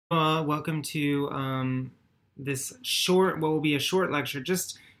Welcome to this short, what will be a short lecture,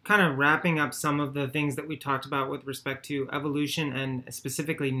 just kind of wrapping up some of the things that we talked about with respect to evolution and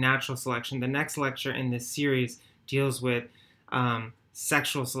specifically natural selection. The next lecture in this series deals with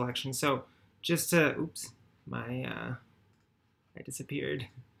sexual selection. So just to, oops, I disappeared.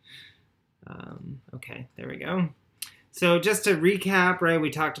 Okay, there we go. So just to recap, right, we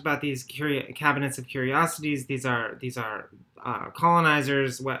talked about these cabinets of curiosities. These are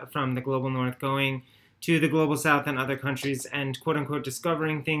colonizers from the global north going to the global south and other countries and quote unquote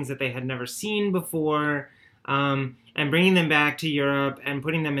discovering things that they had never seen before, and bringing them back to Europe and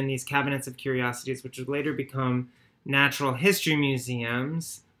putting them in these cabinets of curiosities, which would later become natural history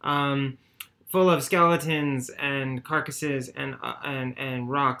museums. Full of skeletons and carcasses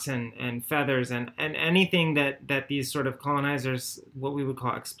and rocks and feathers and anything that these sort of colonizers, what we would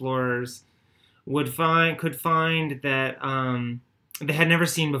call explorers, could find that they had never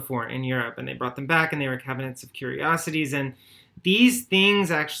seen before in Europe, and they brought them back, and they were cabinets of curiosities. And these things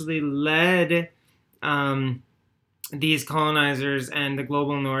actually led these colonizers and the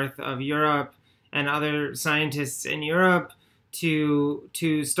global north of Europe and other scientists in Europe to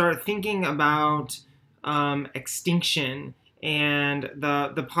start thinking about extinction and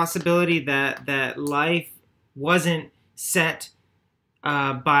the possibility that life wasn't set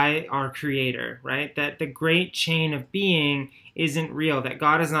by our Creator, right? That the great chain of being isn't real, that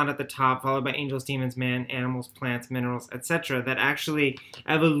God is not at the top, followed by angels, demons, man, animals, plants, minerals, etc. That actually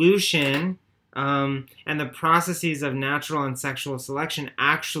evolution and the processes of natural and sexual selection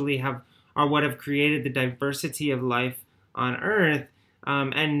actually are what have created the diversity of life on Earth,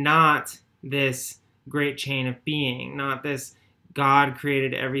 and not this great chain of being, not this God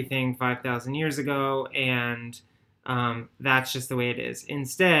created everything 5,000 years ago and that's just the way it is.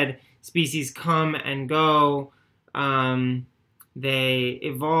 Instead, species come and go, they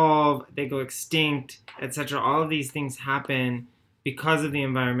evolve, they go extinct, etc. All of these things happen because of the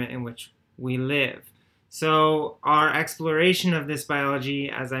environment in which we live. So our exploration of this biology,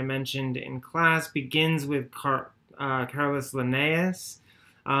 as I mentioned in class, begins with Carolus Linnaeus,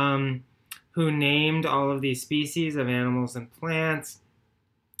 who named all of these species of animals and plants,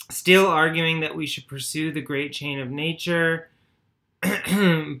 still arguing that we should pursue the great chain of nature,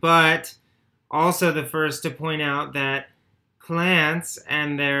 but also the first to point out that plants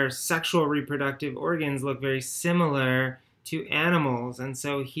and their sexual reproductive organs look very similar to animals. And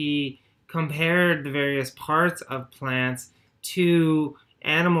so he compared the various parts of plants to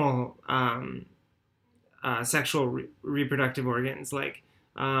animal sexual reproductive organs, like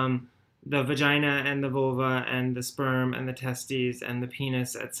the vagina and the vulva and the sperm and the testes and the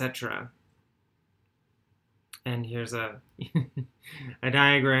penis, etc. And here's a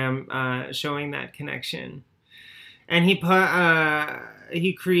diagram showing that connection. And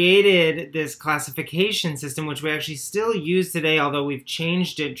he created this classification system, which we actually still use today, although we've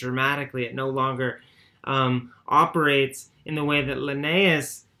changed it dramatically. It no longer operates in the way that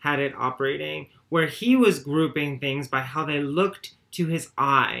Linnaeus had it operating, where he was grouping things by how they looked to his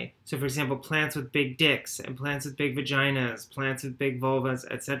eye. So for example, plants with big dicks and plants with big vaginas, plants with big vulvas,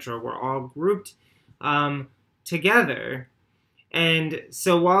 etc. were all grouped together. And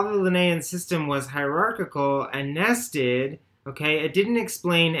so while the Linnaean system was hierarchical and nested, okay, it didn't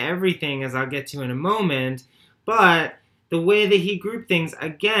explain everything, as I'll get to in a moment, but the way that he grouped things,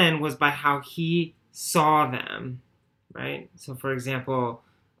 again, was by how he saw them, right? So for example,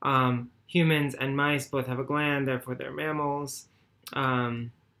 humans and mice both have a gland, therefore they're mammals.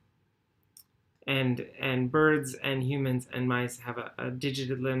 And birds and humans and mice have a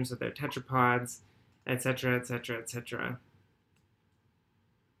digited limb, so they're tetrapods, etc., etc., etc.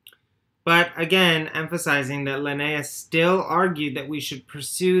 But again, emphasizing that Linnaeus still argued that we should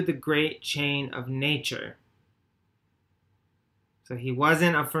pursue the great chain of nature. So he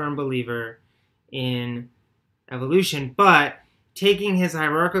wasn't a firm believer in evolution, but taking his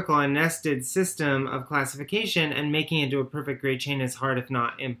hierarchical and nested system of classification and making it into a perfect great chain is hard, if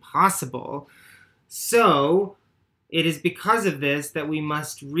not impossible. So it is because of this that we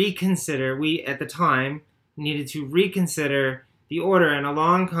must reconsider, we at the time needed to reconsider the order. And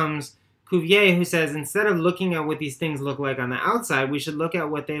along comes Cuvier, who says instead of looking at what these things look like on the outside, we should look at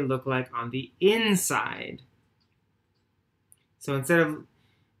what they look like on the inside. So instead of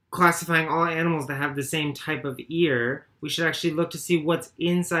classifying all animals that have the same type of ear, we should actually look to see what's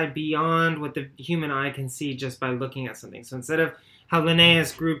inside beyond what the human eye can see just by looking at something. So instead of how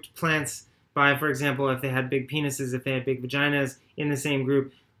Linnaeus grouped plants by, for example, if they had big penises, if they had big vaginas in the same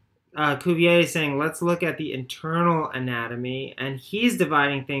group, Cuvier is saying, let's look at the internal anatomy, and he's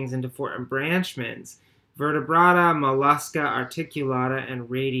dividing things into 4 embranchments vertebrata, mollusca, articulata, and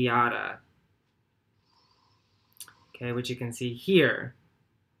radiata. Okay, which you can see here.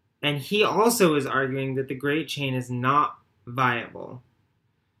 And he also is arguing that the Great Chain is not viable.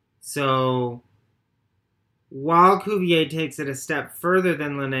 So while Cuvier takes it a step further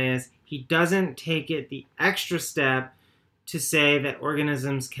than Linnaeus, he doesn't take it the extra step to say that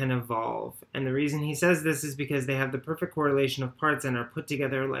organisms can evolve. And the reason he says this is because they have the perfect correlation of parts and are put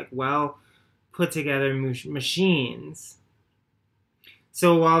together like well put together machines.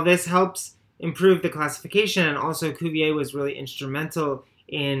 So while this helps improve the classification, and also Cuvier was really instrumental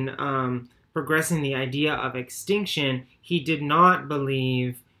in progressing the idea of extinction, he did not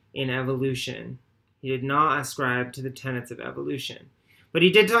believe in evolution. He did not ascribe to the tenets of evolution. But he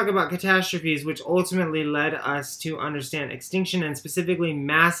did talk about catastrophes, which ultimately led us to understand extinction, and specifically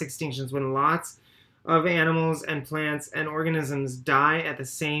mass extinctions, when lots of animals and plants and organisms die at the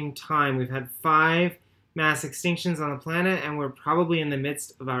same time. We've had 5 mass extinctions on the planet, and we're probably in the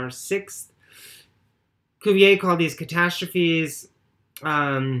midst of our 6th. Cuvier called these catastrophes,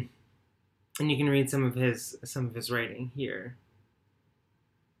 and you can read some of his writing here.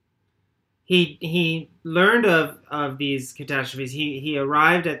 He learned of these catastrophes. He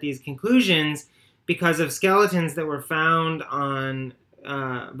arrived at these conclusions because of skeletons that were found on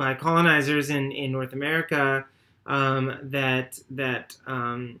by colonizers in North America that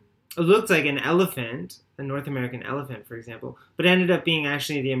looked like an elephant, a North American elephant, for example, but ended up being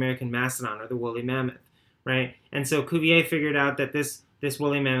actually the American mastodon, or the woolly mammoth, right? And so Cuvier figured out that this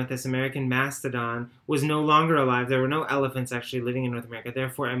woolly mammoth, this American mastodon, was no longer alive. There were no elephants actually living in North America.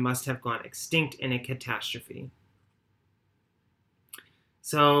 Therefore, it must have gone extinct in a catastrophe.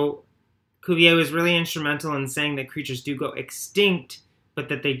 So Cuvier was really instrumental in saying that creatures do go extinct, but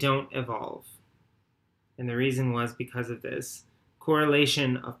that they don't evolve. And the reason was because of this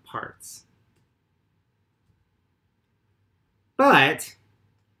correlation of parts. But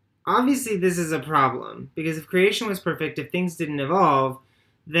obviously this is a problem, because if creation was perfect, if things didn't evolve,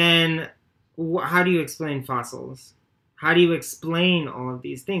 then how do you explain fossils? How do you explain all of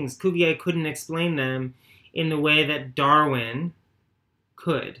these things? Cuvier couldn't explain them in the way that Darwin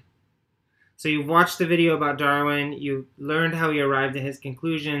could. So you've watched the video about Darwin, you learned how he arrived at his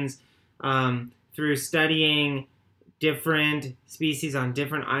conclusions through studying different species on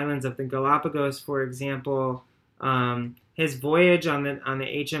different islands of the Galapagos, for example. His voyage on the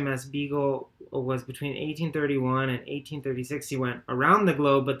HMS Beagle was between 1831 and 1836. He went around the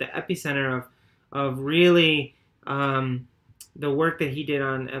globe, but the epicenter of really the work that he did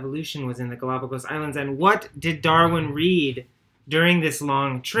on evolution was in the Galapagos Islands. And what did Darwin read during this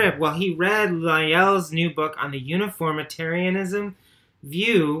long trip? Well, he read Lyell's new book on the uniformitarianism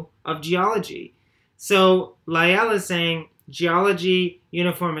view of geology. So Lyell is saying geology,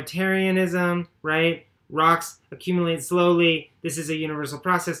 uniformitarianism, right? Rocks accumulate slowly. This is a universal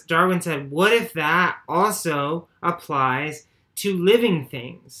process. Darwin said, what if that also applies to living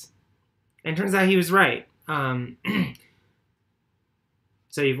things? And turns out he was right.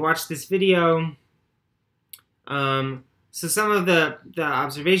 So you've watched this video. So some of the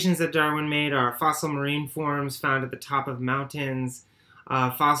observations that Darwin made are fossil marine forms found at the top of mountains,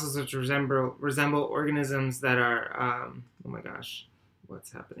 fossils which resemble organisms that are, oh my gosh,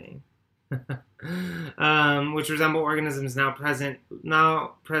 what's happening? Which resemble organisms now present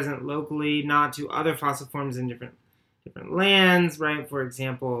locally, not to other fossil forms in different lands, right? For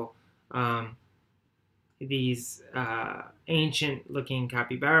example, these ancient-looking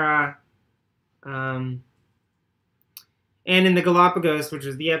capybara. And in the Galapagos, which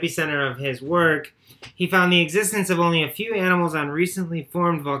was the epicenter of his work, he found the existence of only a few animals on recently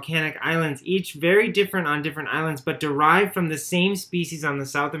formed volcanic islands, each very different on different islands, but derived from the same species on the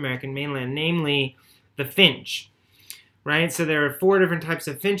South American mainland, namely the finch. Right? So there are 4 different types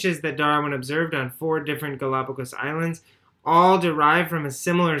of finches that Darwin observed on 4 different Galapagos islands, all derived from a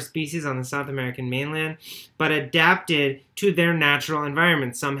similar species on the South American mainland, but adapted to their natural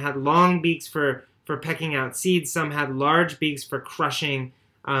environment. Some had long beaks for pecking out seeds, some had large beaks for crushing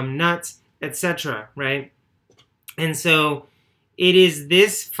nuts, etc., right? And so it is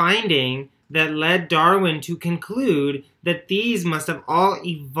this finding that led Darwin to conclude that these must have all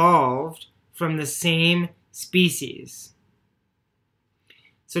evolved from the same species.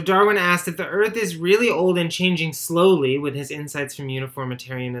 So Darwin asked, if the Earth is really old and changing slowly with his insights from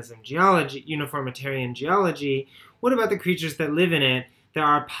uniformitarian geology, what about the creatures that live in it? There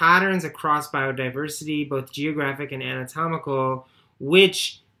are patterns across biodiversity, both geographic and anatomical,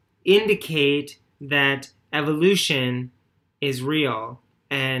 which indicate that evolution is real,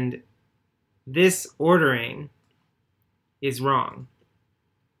 and this ordering is wrong.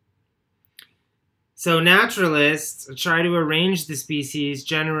 So naturalists try to arrange the species,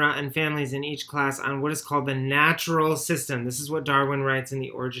 genera, and families in each class on what is called the natural system. This is what Darwin writes in The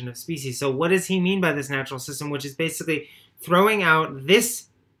Origin of Species. So what does he mean by this natural system, which is basically throwing out this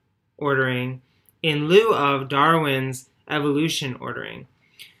ordering in lieu of Darwin's evolution ordering?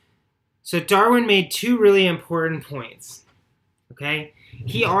 So Darwin made two really important points, okay?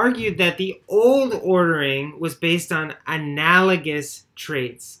 He argued that the old ordering was based on analogous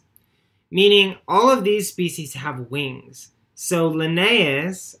traits, meaning all of these species have wings. So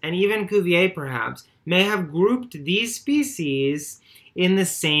Linnaeus, and even Cuvier perhaps, may have grouped these species in the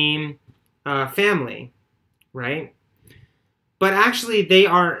same family, right? But actually they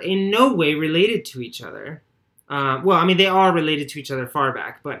are in no way related to each other. Well, I mean, they are related to each other far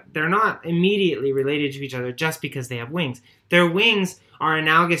back, but they're not immediately related to each other just because they have wings. Their wings are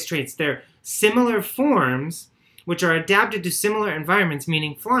analogous traits. They're similar forms which are adapted to similar environments,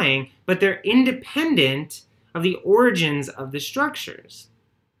 meaning flying, but they're independent of the origins of the structures.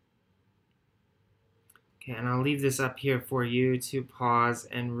 Okay, and I'll leave this up here for you to pause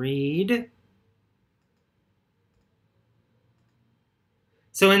and read.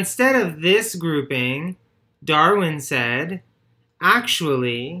 So instead of this grouping, Darwin said,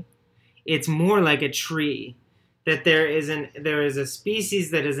 actually, it's more like a tree, that there is a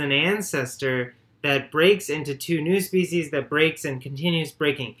species that is an ancestor that breaks into two new species, that breaks and continues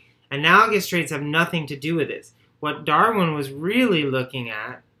breaking. Analogous traits have nothing to do with this. What Darwin was really looking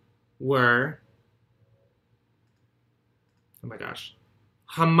at were, oh my gosh,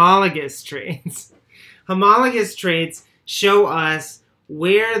 homologous traits. Homologous traits show us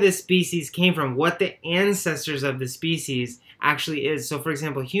where the species came from, what the ancestors of the species actually is. So for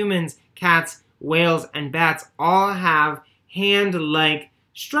example, humans, cats, whales, and bats all have hand-like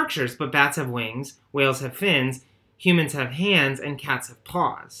structures, but bats have wings, whales have fins, humans have hands, and cats have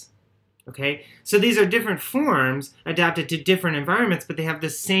paws. Okay? So these are different forms adapted to different environments, but they have the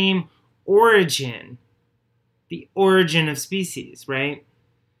same origin, the origin of species, right?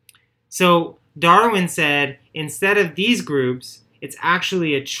 So Darwin said, instead of these groups, it's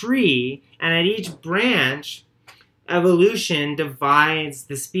actually a tree, and at each branch, evolution divides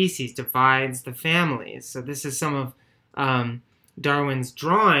the species, divides the families. So this is some of Darwin's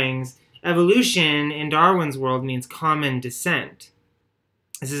drawings. Evolution in Darwin's world means common descent.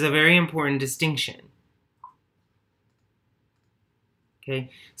 This is a very important distinction.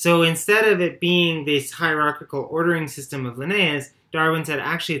 Okay, so instead of it being this hierarchical ordering system of Linnaeus, Darwin said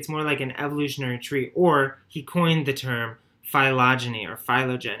actually it's more like an evolutionary tree, or he coined the term phylogeny or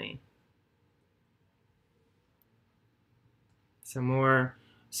phylogeny. Some more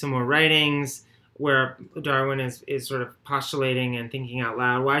writings where Darwin is sort of postulating and thinking out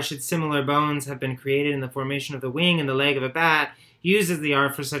loud. Why should similar bones have been created in the formation of the wing and the leg of a bat, used as they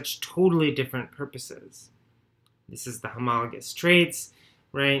are for such totally different purposes? This is the homologous traits,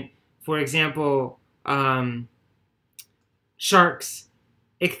 right? For example, sharks,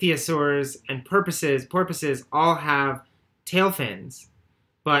 ichthyosaurs, and porpoises all have tail fins,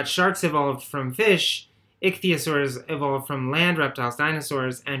 but sharks evolved from fish, ichthyosaurs evolved from land reptiles,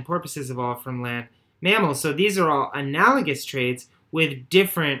 dinosaurs, and porpoises evolved from land mammals. So these are all analogous traits with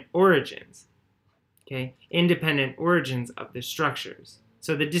different origins, okay? Independent origins of the structures.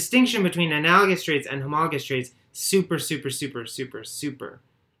 So the distinction between analogous traits and homologous traits, super, super, super, super, super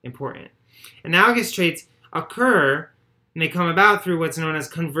important. Analogous traits occur and they come about through what's known as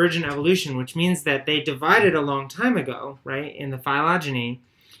convergent evolution, which means that they divided a long time ago, right, in the phylogeny,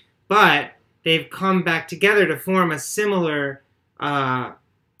 but they've come back together to form a similar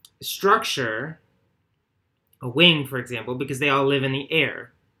structure, a wing, for example, because they all live in the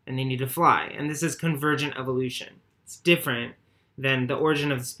air and they need to fly. And this is convergent evolution. It's different than the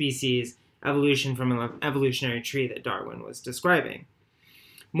origin of the species evolution from an evolutionary tree that Darwin was describing.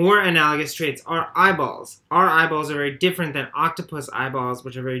 More analogous traits are eyeballs. Our eyeballs are very different than octopus eyeballs,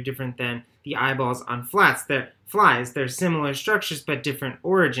 which are very different than the eyeballs on flies. They're similar structures but different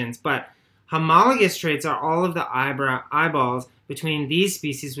origins. But homologous traits are all of the eyeballs between these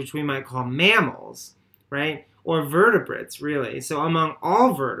species, which we might call mammals, right? Or vertebrates, really. So among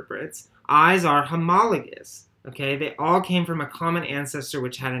all vertebrates, eyes are homologous, okay? They all came from a common ancestor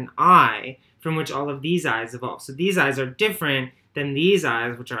which had an eye from which all of these eyes evolved. So these eyes are different than these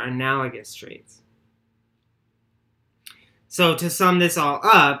eyes, which are analogous traits. So to sum this all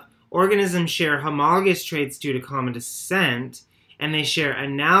up, organisms share homologous traits due to common descent, and they share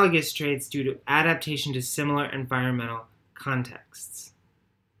analogous traits due to adaptation to similar environmental contexts.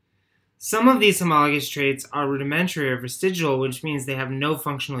 Some of these homologous traits are rudimentary or vestigial, which means they have no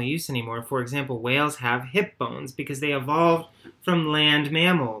functional use anymore. For example, whales have hip bones because they evolved from land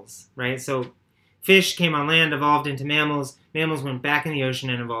mammals, right? So Fish came on land, evolved into mammals. Mammals went back in the ocean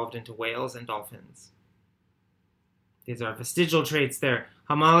and evolved into whales and dolphins. These are vestigial traits. They're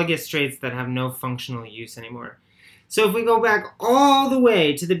homologous traits that have no functional use anymore. So if we go back all the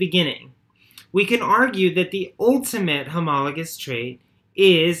way to the beginning, we can argue that the ultimate homologous trait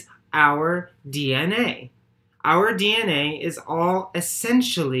is our DNA. Our DNA is all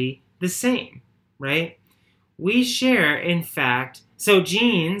essentially the same, right? We share, in fact, so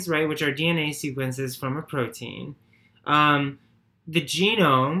genes, right, which are DNA sequences from a protein, the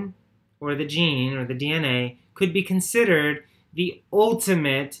genome, or the gene, or the DNA, could be considered the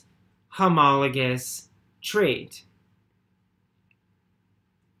ultimate homologous trait.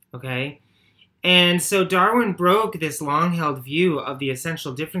 Okay? And so Darwin broke this long-held view of the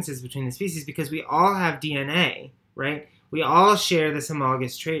essential differences between the species because we all have DNA, right? We all share this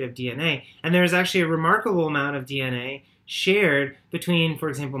homologous trait of DNA. And there is actually a remarkable amount of DNA shared between, for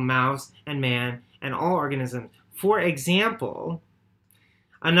example, mouse and man and all organisms. For example,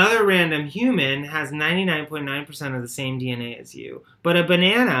 another random human has 99.9% of the same DNA as you, but a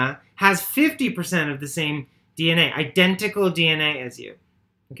banana has 50% of the same DNA, identical DNA as you.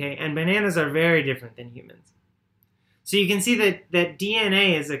 Okay, and bananas are very different than humans. So you can see that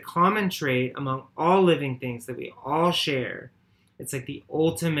DNA is a common trait among all living things that we all share. It's like the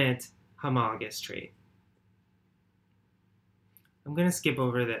ultimate homologous trait. I'm going to skip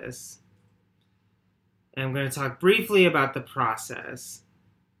over this. And I'm going to talk briefly about the process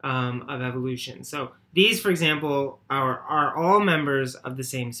of evolution. So these, for example, are all members of the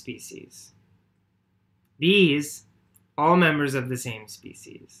same species. These all members of the same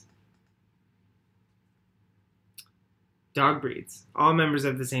species. Dog breeds, all members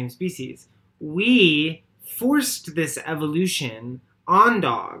of the same species. We forced this evolution on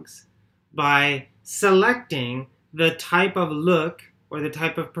dogs by selecting the type of look or the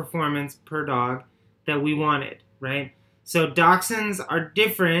type of performance per dog that we wanted, right? So dachshunds are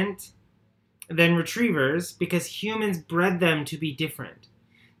different than retrievers because humans bred them to be different.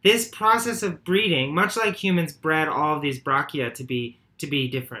 This process of breeding, much like humans bred all of these brachia to be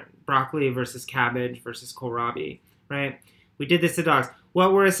different, broccoli versus cabbage versus kohlrabi, right? We did this to dogs.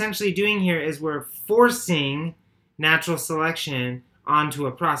 What we're essentially doing here is we're forcing natural selection onto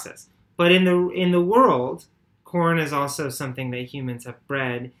a process. But in the world, corn is also something that humans have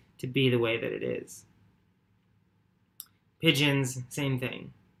bred to be the way that it is. Pigeons, same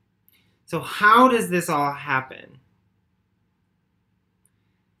thing. So how does this all happen?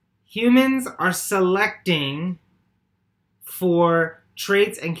 Humans are selecting for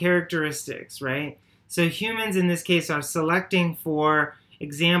traits and characteristics, right? So humans in this case are selecting, for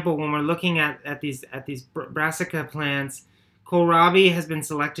example, when we're looking at these brassica plants, kohlrabi has been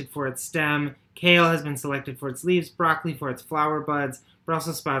selected for its stem, kale has been selected for its leaves, broccoli for its flower buds,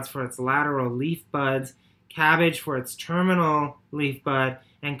 Brussels sprouts for its lateral leaf buds, cabbage for its terminal leaf bud,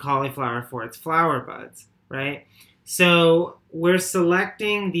 and cauliflower for its flower buds, right? So we're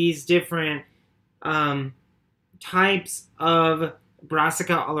selecting these different types of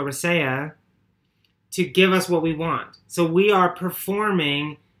Brassica oleracea to give us what we want. So we are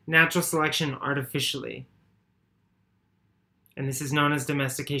performing natural selection artificially. And this is known as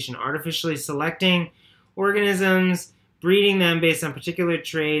domestication, artificially selecting organisms, breeding them based on particular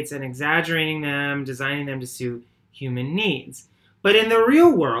traits, and exaggerating them, designing them to suit human needs. But in the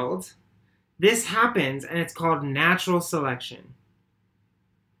real world, this happens, and it's called natural selection.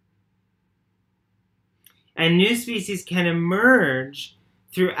 And new species can emerge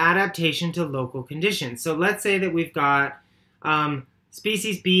through adaptation to local conditions. So let's say that we've got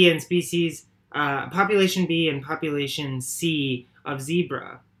species B and population B and population C of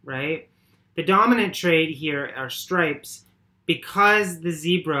zebra, right? The dominant trait here are stripes because the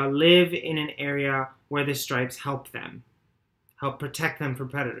zebra live in an area where the stripes help protect them from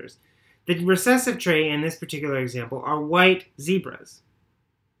predators. The recessive trait in this particular example are white zebras.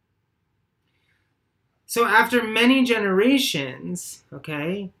 So after many generations,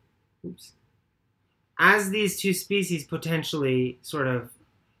 okay, as these two species potentially sort of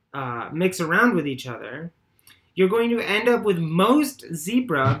mix around with each other, you're going to end up with most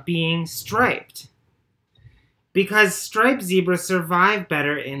zebra being striped because striped zebras survive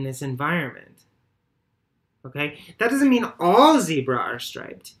better in this environment. Okay, that doesn't mean all zebra are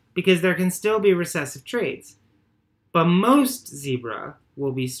striped because there can still be recessive traits, but most zebra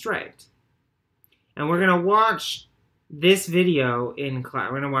will be striped. And we're going to watch this video in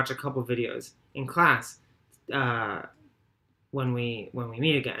class. We're going to watch a couple videos in class when we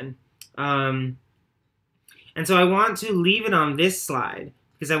meet again. And so I want to leave it on this slide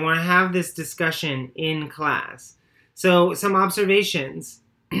because I want to have this discussion in class. So some observations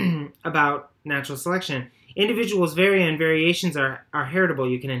about natural selection. Individuals vary and variations are heritable.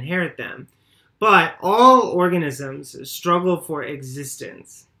 You can inherit them. But all organisms struggle for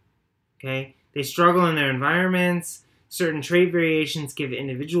existence. Okay? They struggle in their environments. Certain trait variations give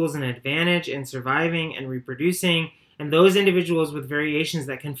individuals an advantage in surviving and reproducing, and those individuals with variations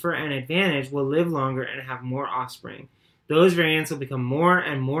that confer an advantage will live longer and have more offspring. Those variants will become more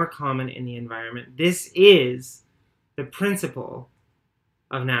and more common in the environment. This is the principle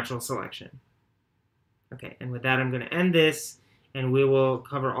of natural selection. Okay, and with that, I'm going to end this, and we will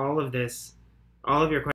cover all of this, all of your questions.